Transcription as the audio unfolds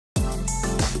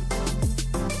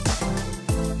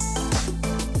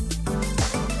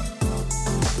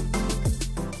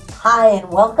Hi,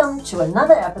 and welcome to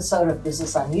another episode of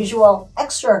Business Unusual,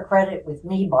 Extra Credit with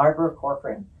me, Barbara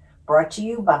Corcoran, brought to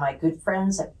you by my good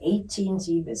friends at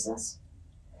AT&T Business.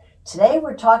 Today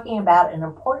we're talking about an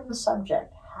important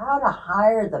subject, how to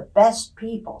hire the best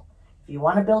people. If you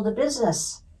want to build a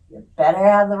business, you better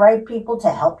have the right people to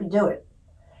help you do it.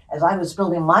 As I was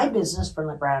building my business from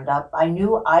the ground up, I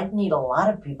knew I'd need a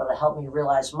lot of people to help me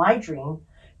realize my dream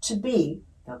to be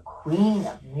the queen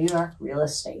of New York real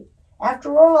estate.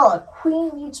 After all, a queen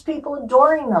needs people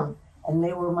adoring them, and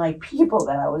they were my people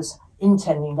that I was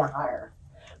intending to hire.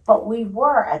 But we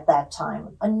were, at that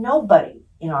time, a nobody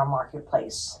in our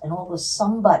marketplace, and all the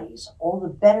somebodies, all the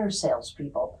better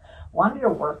salespeople, wanted to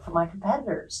work for my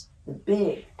competitors, the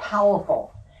big,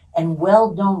 powerful, and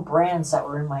well-known brands that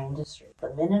were in my industry.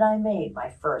 The minute I made my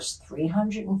first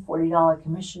 $340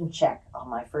 commission check on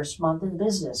my first month in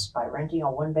business by renting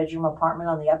a one-bedroom apartment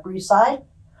on the Upper East Side,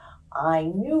 I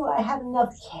knew I had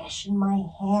enough cash in my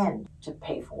hand to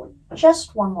pay for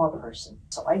just one more person.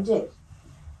 So I did.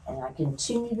 And I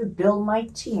continued to build my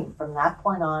team from that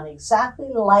point on exactly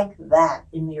like that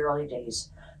in the early days,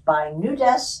 buying new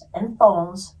desks and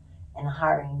phones and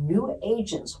hiring new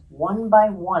agents one by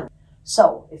one.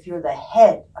 So if you're the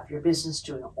head of your business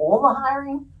doing all the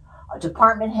hiring, a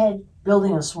department head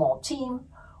building a small team,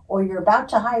 or you're about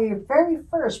to hire your very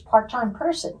first part-time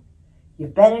person, you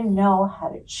better know how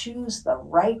to choose the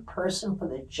right person for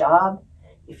the job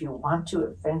if you want to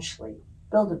eventually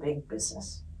build a big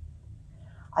business.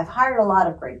 I've hired a lot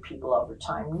of great people over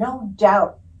time. No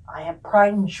doubt I have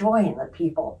pride and joy in the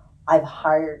people I've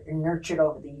hired and nurtured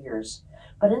over the years.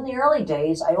 But in the early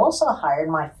days, I also hired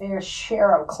my fair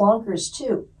share of clunkers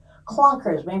too.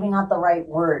 Clunkers, maybe not the right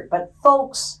word, but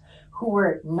folks who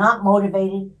were not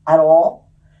motivated at all,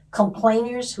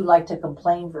 complainers who like to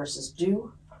complain versus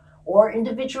do, or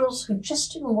individuals who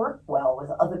just didn't work well with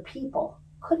other people.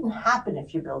 Couldn't happen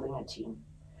if you're building a team.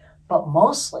 But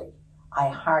mostly, I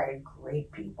hired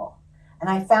great people. And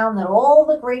I found that all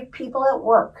the great people at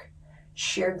work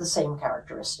shared the same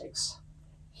characteristics.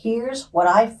 Here's what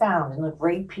I found in the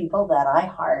great people that I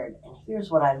hired, and here's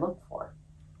what I looked for.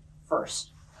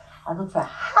 First, I looked for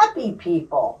happy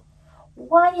people.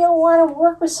 Why do you want to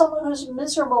work with someone who's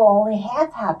miserable, only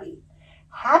half happy?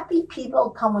 Happy people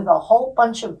come with a whole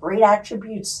bunch of great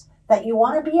attributes that you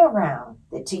want to be around.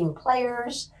 They're team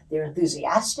players, they're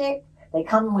enthusiastic, they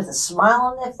come with a smile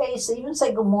on their face, they even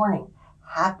say good morning.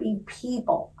 Happy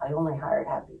people. I only hired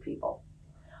happy people.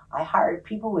 I hired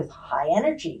people with high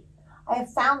energy. I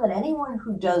have found that anyone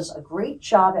who does a great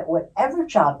job at whatever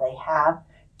job they have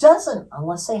doesn't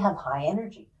unless they have high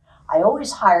energy. I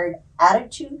always hired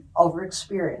attitude over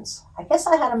experience. I guess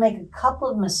I had to make a couple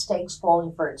of mistakes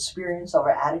falling for experience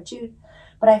over attitude,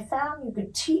 but I found you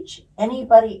could teach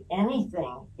anybody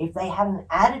anything if they had an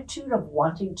attitude of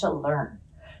wanting to learn.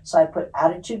 So I put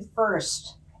attitude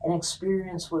first, and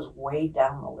experience was way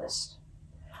down the list.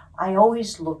 I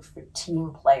always looked for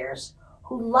team players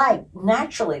who like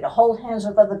naturally to hold hands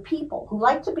with other people, who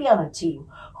like to be on a team,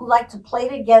 who like to play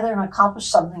together and accomplish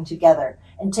something together,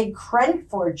 and take credit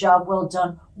for a job well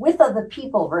done with other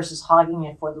people versus hogging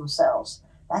it for themselves.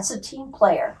 That's a team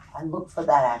player. I look for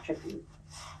that attribute.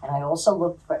 And I also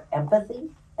look for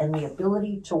empathy and the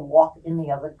ability to walk in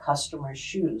the other customer's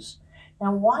shoes.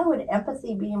 Now, why would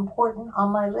empathy be important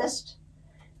on my list?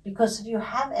 Because if you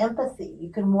have empathy, you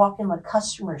can walk in the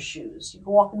customer's shoes. You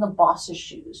can walk in the boss's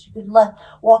shoes. You could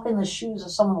walk in the shoes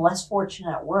of someone less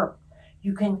fortunate at work.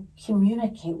 You can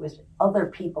communicate with other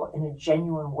people in a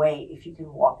genuine way if you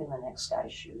can walk in the next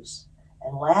guy's shoes.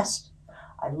 And last,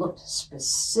 I looked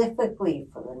specifically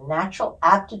for the natural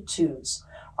aptitudes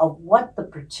of what the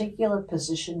particular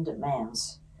position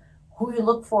demands. Who you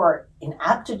look for in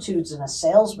aptitudes in a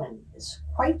salesman is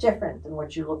quite different than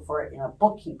what you look for in a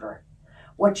bookkeeper.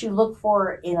 What you look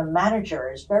for in a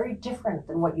manager is very different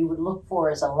than what you would look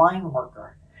for as a line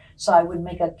worker. So I would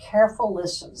make a careful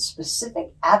list of the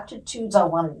specific aptitudes I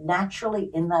wanted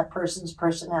naturally in that person's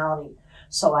personality.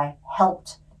 So I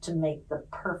helped to make the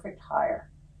perfect hire.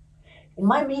 In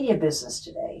my media business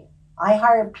today, I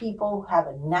hire people who have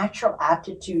a natural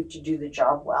aptitude to do the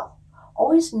job well.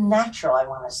 Always natural, I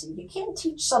want to see. You can't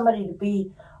teach somebody to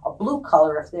be a blue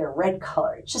color if they're a red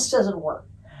color. It just doesn't work.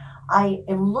 I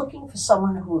am looking for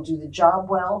someone who will do the job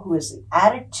well, who has the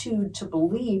attitude to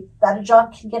believe that a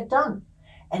job can get done,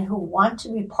 and who want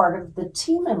to be part of the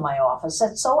team in my office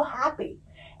that's so happy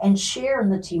and share in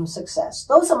the team's success.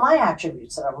 Those are my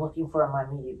attributes that I'm looking for in my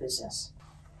media business.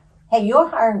 Hey, your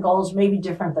hiring goals may be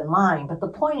different than mine, but the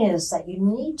point is that you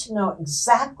need to know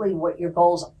exactly what your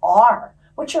goals are,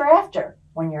 what you're after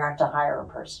when you're out to hire a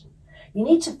person. You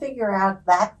need to figure out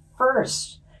that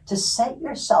first to set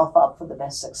yourself up for the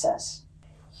best success.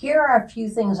 Here are a few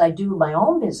things I do in my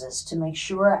own business to make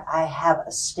sure I have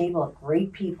a stable of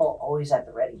great people always at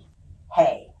the ready.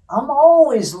 Hey, I'm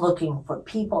always looking for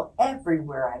people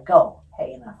everywhere I go.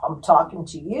 Hey, and if I'm talking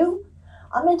to you,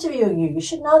 I'm interviewing you. You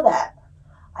should know that.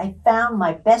 I found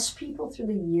my best people through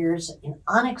the years in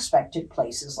unexpected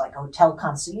places like hotel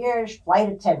concierge, flight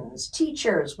attendants,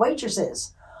 teachers,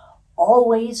 waitresses.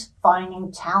 Always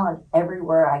finding talent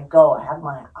everywhere I go. I have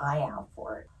my eye out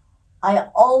for it. I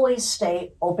always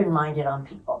stay open-minded on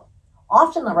people.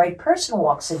 Often the right person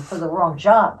walks in for the wrong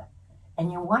job,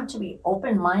 and you want to be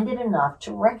open-minded enough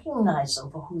to recognize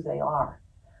them for who they are.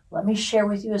 Let me share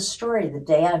with you a story the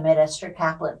day I met Esther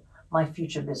Kaplan, my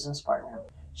future business partner.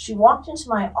 She walked into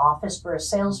my office for a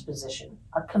sales position,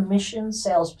 a commissioned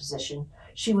sales position.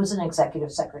 She was an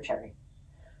executive secretary.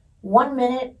 1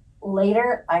 minute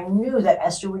later, I knew that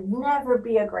Esther would never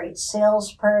be a great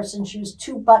salesperson. She was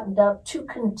too buttoned up, too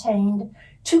contained,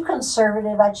 too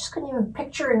conservative. I just couldn't even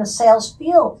picture her in the sales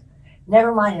field,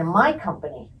 never mind in my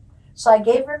company. So I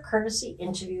gave her a courtesy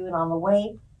interview, and on the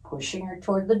way, pushing her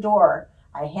toward the door,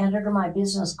 I handed her my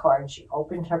business card, and she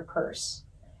opened her purse.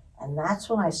 And that's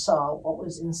when I saw what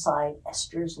was inside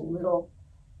Esther's little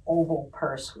oval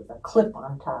purse with a clip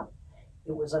on top.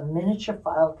 It was a miniature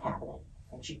file cabinet,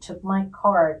 and she took my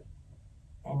card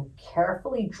and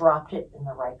carefully dropped it in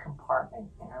the right compartment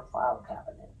in her file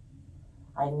cabinet.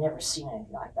 I'd never seen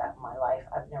anything like that in my life.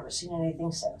 I've never seen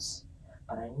anything since.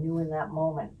 But I knew in that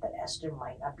moment that Esther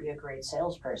might not be a great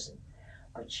salesperson,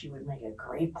 but she would make a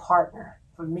great partner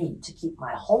for me to keep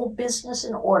my whole business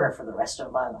in order for the rest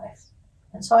of my life.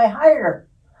 And so I hired her.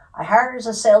 I hired her as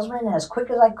a salesman, and as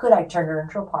quick as I could, I turned her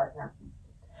into a partner.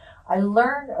 I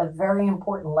learned a very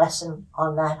important lesson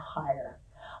on that hire.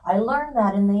 I learned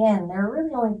that in the end, there are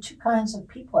really only two kinds of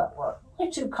people at work.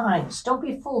 Only two kinds. Don't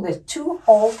be fooled. There's two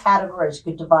whole categories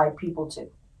you could divide people to.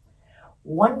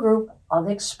 One group are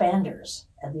the expanders,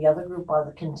 and the other group are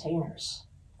the containers.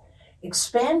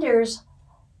 Expanders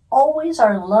always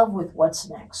are in love with what's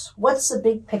next. What's the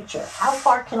big picture? How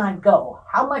far can I go?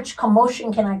 How much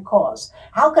commotion can I cause?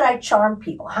 How could I charm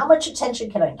people? How much attention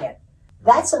can I get?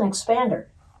 That's an expander.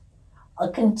 A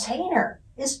container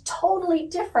is totally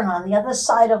different on the other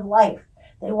side of life.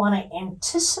 They want to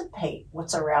anticipate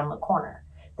what's around the corner.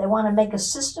 They want to make a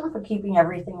system for keeping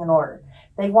everything in order.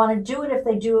 They want to do it. If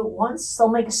they do it once, they'll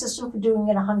make a system for doing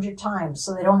it 100 times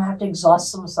so they don't have to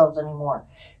exhaust themselves anymore.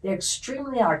 They're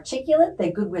extremely articulate.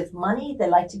 They're good with money. They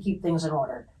like to keep things in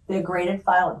order. They're great at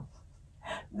filing.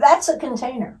 That's a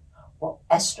container. Well,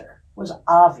 Esther was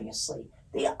obviously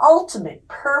the ultimate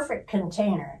perfect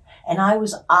container, and I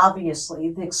was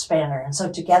obviously the expander. And so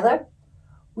together,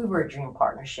 we were a dream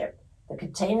partnership, the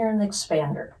container and the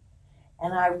expander.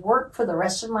 And I worked for the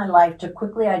rest of my life to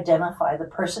quickly identify the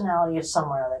personality of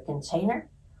someone, a container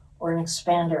or an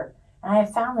expander. And I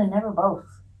have found they're never both.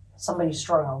 Somebody's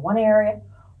strong in one area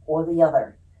or the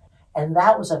other. And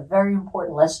that was a very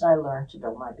important lesson I learned to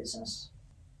build my business.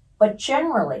 But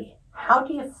generally, how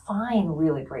do you find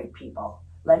really great people?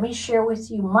 Let me share with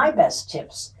you my best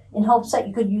tips in hopes that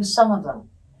you could use some of them.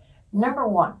 Number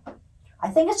one, I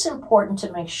think it's important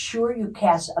to make sure you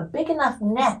cast a big enough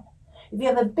net. If you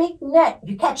have a big net,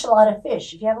 you catch a lot of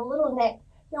fish. If you have a little net,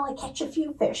 you only catch a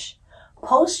few fish.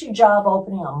 Post your job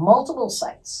opening on multiple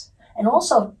sites and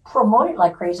also promote it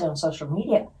like crazy on social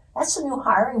media. That's the new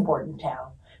hiring board in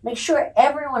town. Make sure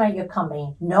everyone at your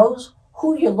company knows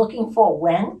who you're looking for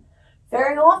when.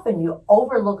 Very often you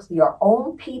overlook your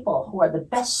own people who are the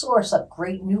best source of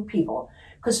great new people,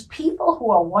 because people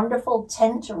who are wonderful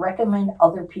tend to recommend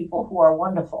other people who are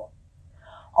wonderful.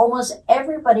 Almost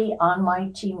everybody on my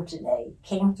team today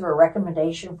came through a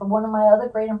recommendation from one of my other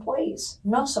great employees.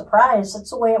 No surprise, that's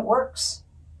the way it works.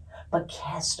 But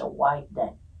cast a wide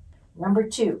net. Number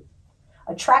two,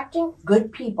 attracting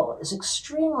good people is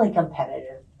extremely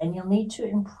competitive, and you'll need to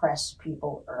impress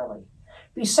people early.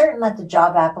 Be certain that the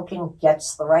job applicant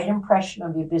gets the right impression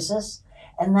of your business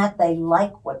and that they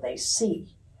like what they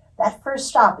see. That first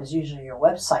stop is usually your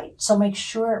website, so make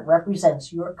sure it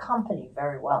represents your company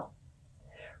very well.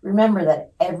 Remember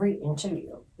that every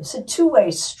interview is a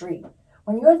two-way street.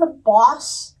 When you're the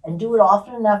boss and do it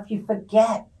often enough, you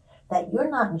forget that you're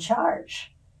not in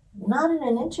charge. Not in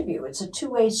an interview. It's a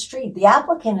two-way street. The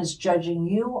applicant is judging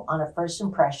you on a first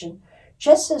impression,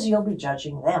 just as you'll be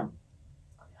judging them.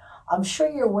 I'm sure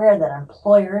you're aware that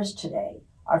employers today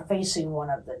are facing one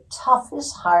of the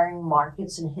toughest hiring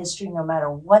markets in history, no matter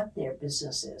what their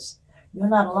business is. You're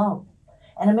not alone.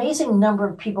 An amazing number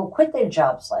of people quit their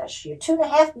jobs last year.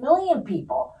 2.5 million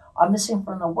people are missing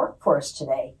from the workforce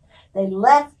today. They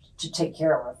left to take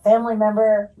care of a family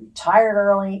member, retired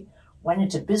early, went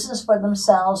into business for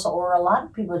themselves, or a lot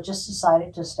of people just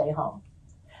decided to stay home.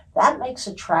 That makes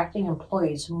attracting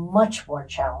employees much more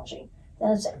challenging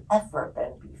than it's ever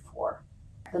been before.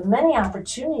 The many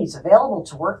opportunities available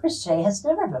to workers today has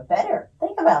never been better.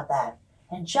 Think about that.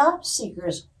 And job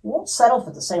seekers won't settle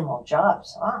for the same old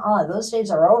jobs. Those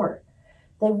days are over.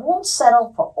 They won't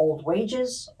settle for old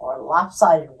wages or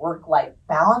lopsided work-life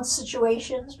balance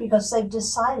situations because they've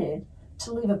decided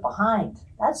to leave it behind.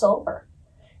 That's over.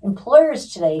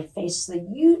 Employers today face the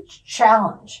huge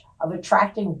challenge of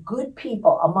attracting good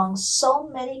people among so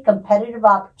many competitive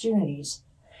opportunities,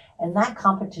 and that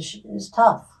competition is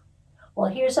tough.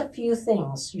 Well, here's a few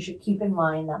things you should keep in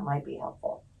mind that might be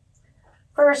helpful.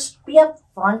 First, be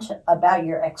upfront about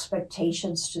your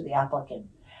expectations to the applicant.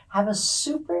 Have a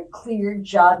super clear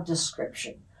job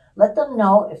description. Let them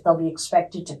know if they'll be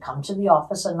expected to come to the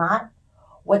office or not,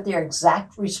 what their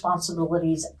exact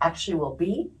responsibilities actually will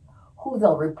be, who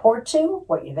they'll report to,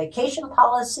 what your vacation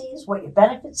policies, what your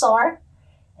benefits are,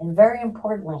 and very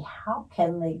importantly, how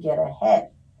can they get ahead?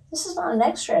 This is not an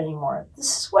extra anymore.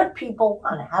 This is what people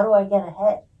want. How do I get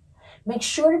ahead? Make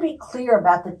sure to be clear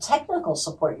about the technical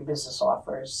support your business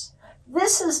offers.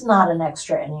 This is not an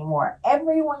extra anymore.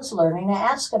 Everyone's learning to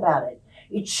ask about it.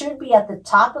 It should be at the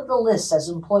top of the list, as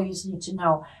employees need to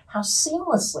know how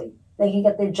seamlessly they can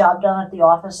get their job done at the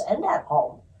office and at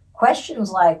home.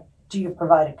 Questions like, do you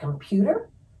provide a computer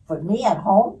for me at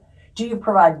home? Do you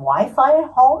provide Wi-Fi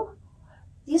at home?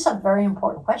 These are very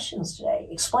important questions today.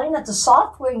 Explain that the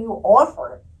software you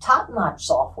offer, top-notch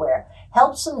software,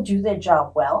 helps them do their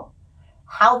job well,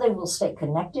 how they will stay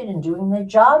connected in doing their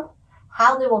job,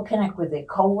 how they will connect with their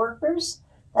coworkers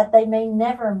that they may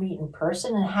never meet in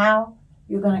person, and how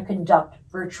you're going to conduct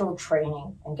virtual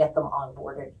training and get them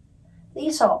onboarded.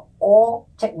 These are all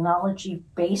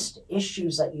technology-based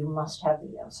issues that you must have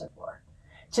the answer for.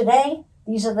 Today,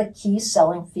 these are the key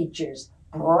selling features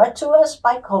brought to us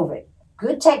by COVID.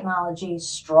 Good technology,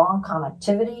 strong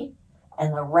connectivity,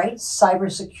 and the right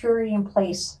cybersecurity in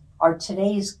place are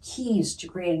today's keys to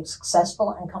creating successful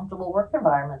and comfortable work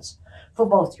environments for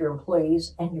both your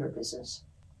employees and your business.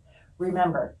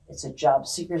 Remember, it's a job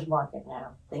seeker's market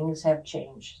now. Things have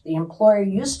changed. The employer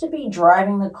used to be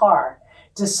driving the car,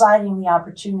 deciding the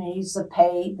opportunities, the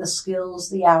pay, the skills,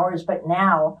 the hours, but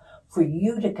now, for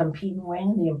you to compete and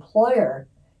win, the employer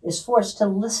is forced to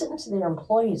listen to their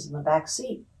employees in the back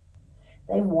seat.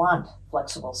 They want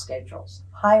flexible schedules,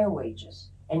 higher wages,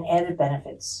 and added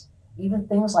benefits, even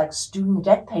things like student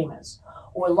debt payments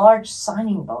or large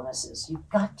signing bonuses. You've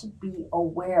got to be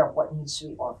aware of what needs to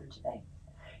be offered today.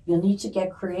 You'll need to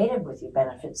get creative with your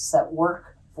benefits that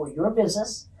work for your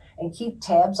business and keep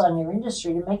tabs on your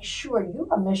industry to make sure you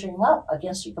are measuring up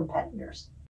against your competitors.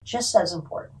 Just as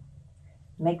important,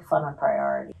 make fun a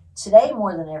priority. Today,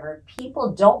 more than ever,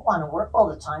 people don't want to work all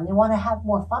the time. They want to have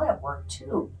more fun at work,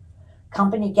 too.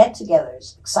 Company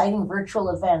get-togethers, exciting virtual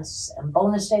events, and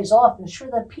bonus days off ensure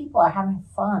that people are having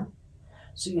fun.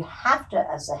 So you have to,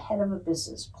 as the head of a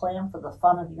business, plan for the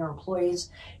fun of your employees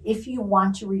if you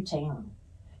want to retain them.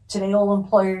 Today, all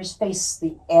employers face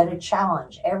the added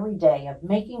challenge every day of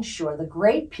making sure the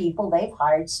great people they've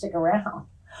hired stick around.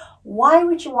 Why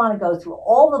would you want to go through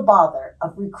all the bother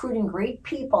of recruiting great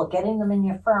people, getting them in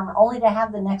your firm, only to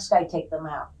have the next guy take them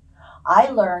out?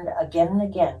 I learned again and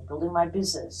again, building my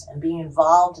business and being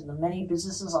involved in the many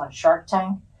businesses on Shark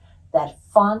Tank, that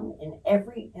fun in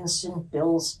every instant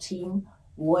builds team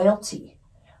loyalty.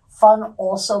 Fun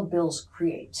also builds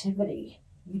creativity.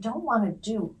 You don't want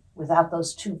to do without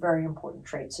those two very important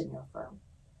traits in your firm.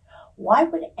 Why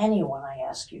would anyone, I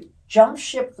ask you, jump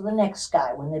ship for the next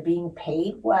guy when they're being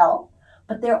paid well,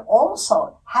 but they're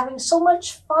also having so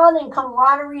much fun and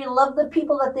camaraderie and love the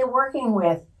people that they're working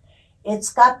with?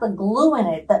 It's got the glue in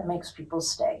it that makes people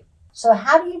stay. So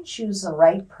how do you choose the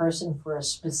right person for a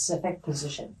specific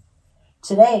position?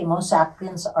 Today, most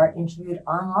applicants are interviewed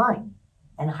online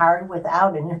and hired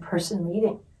without an in-person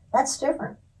meeting. That's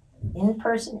different.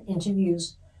 In-person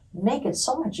interviews make it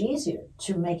so much easier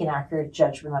to make an accurate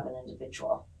judgment of an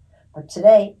individual. But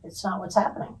today, it's not what's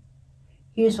happening.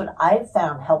 Here's what I've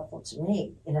found helpful to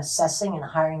me in assessing and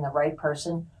hiring the right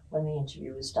person when the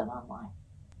interview is done online.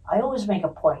 I always make a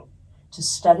point to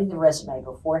study the resume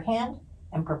beforehand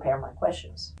and prepare my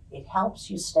questions. It helps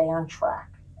you stay on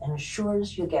track and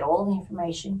assures you'll get all the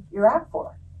information you're out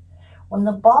for. When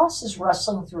the boss is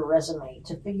rustling through a resume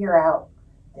to figure out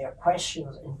their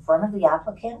questions in front of the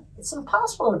applicant, it's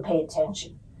impossible to pay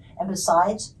attention. And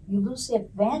besides, you lose the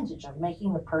advantage of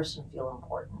making the person feel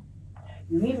important.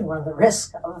 You even run the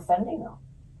risk of offending them.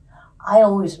 I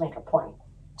always make a point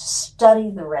to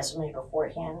study the resume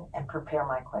beforehand and prepare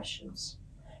my questions.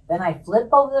 Then I flip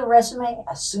over the resume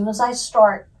as soon as I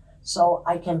start so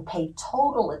I can pay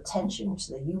total attention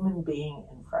to the human being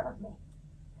in front of me.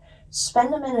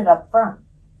 Spend a minute up front.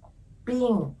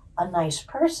 Being a nice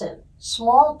person,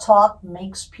 small talk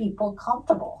makes people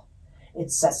comfortable. It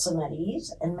sets them at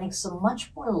ease and makes them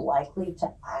much more likely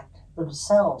to act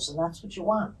themselves, and that's what you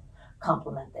want.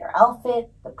 Compliment their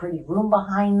outfit, the pretty room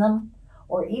behind them,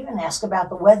 or even ask about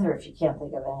the weather if you can't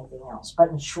think of anything else.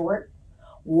 But in short,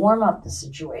 warm up the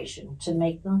situation to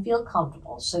make them feel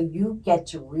comfortable so you get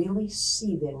to really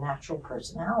see their natural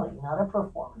personality, not a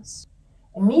performance.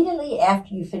 Immediately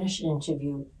after you finish an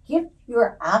interview, give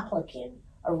your applicant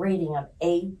a rating of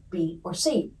A, B, or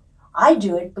C. I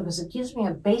do it because it gives me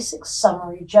a basic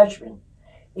summary judgment.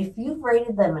 If you've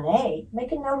rated them an A,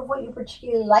 make a note of what you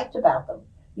particularly liked about them.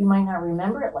 You might not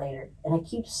remember it later, and it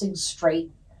keeps things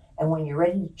straight. And when you're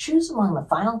ready to choose among the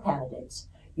final candidates,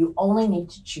 you only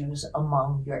need to choose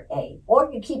among your A,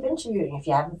 or you keep interviewing if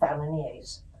you haven't found any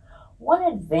A's. One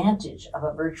advantage of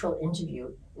a virtual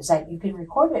interview is that you can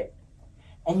record it,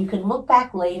 and you can look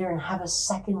back later and have a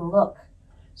second look.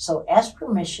 So ask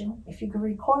permission if you can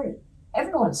record it.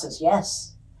 Everyone says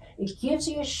yes. It gives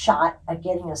you a shot at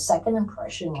getting a second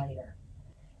impression later.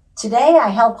 Today, I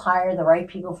help hire the right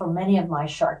people for many of my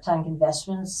Shark Tank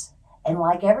investments. And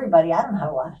like everybody, I don't have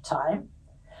a lot of time.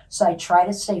 So I try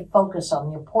to stay focused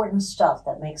on the important stuff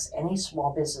that makes any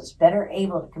small business better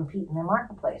able to compete in the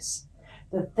marketplace.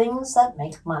 The things that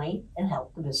make money and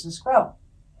help the business grow.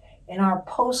 In our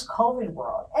post-COVID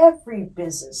world, every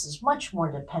business is much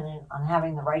more dependent on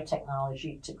having the right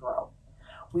technology to grow.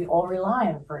 We all rely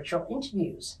on virtual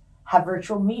interviews, have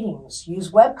virtual meetings,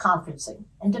 use web conferencing,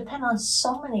 and depend on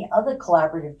so many other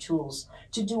collaborative tools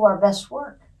to do our best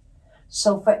work.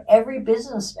 So for every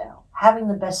business now, having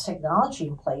the best technology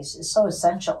in place is so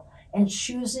essential, and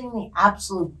choosing the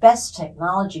absolute best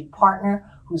technology partner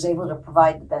who's able to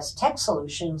provide the best tech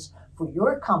solutions for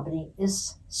your company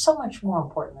is so much more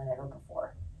important than ever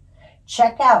before.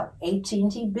 Check out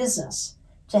AT&T Business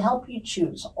to help you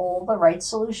choose all the right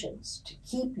solutions to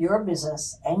keep your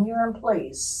business and your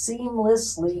employees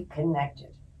seamlessly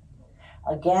connected.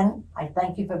 Again, I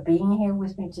thank you for being here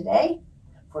with me today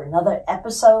for another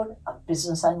episode of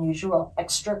Business Unusual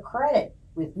Extra Credit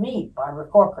with me, Barbara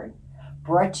Corcoran,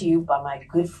 brought to you by my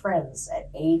good friends at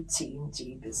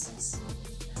AT&T Business.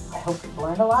 I hope you've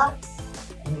learned a lot,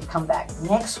 and you come back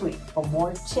next week for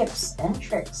more tips and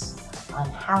tricks on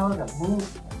how to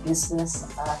move business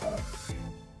ahead.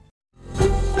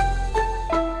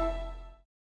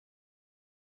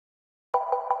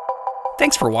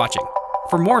 Thanks for watching.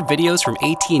 For more videos from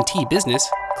AT&T Business,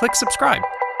 click subscribe.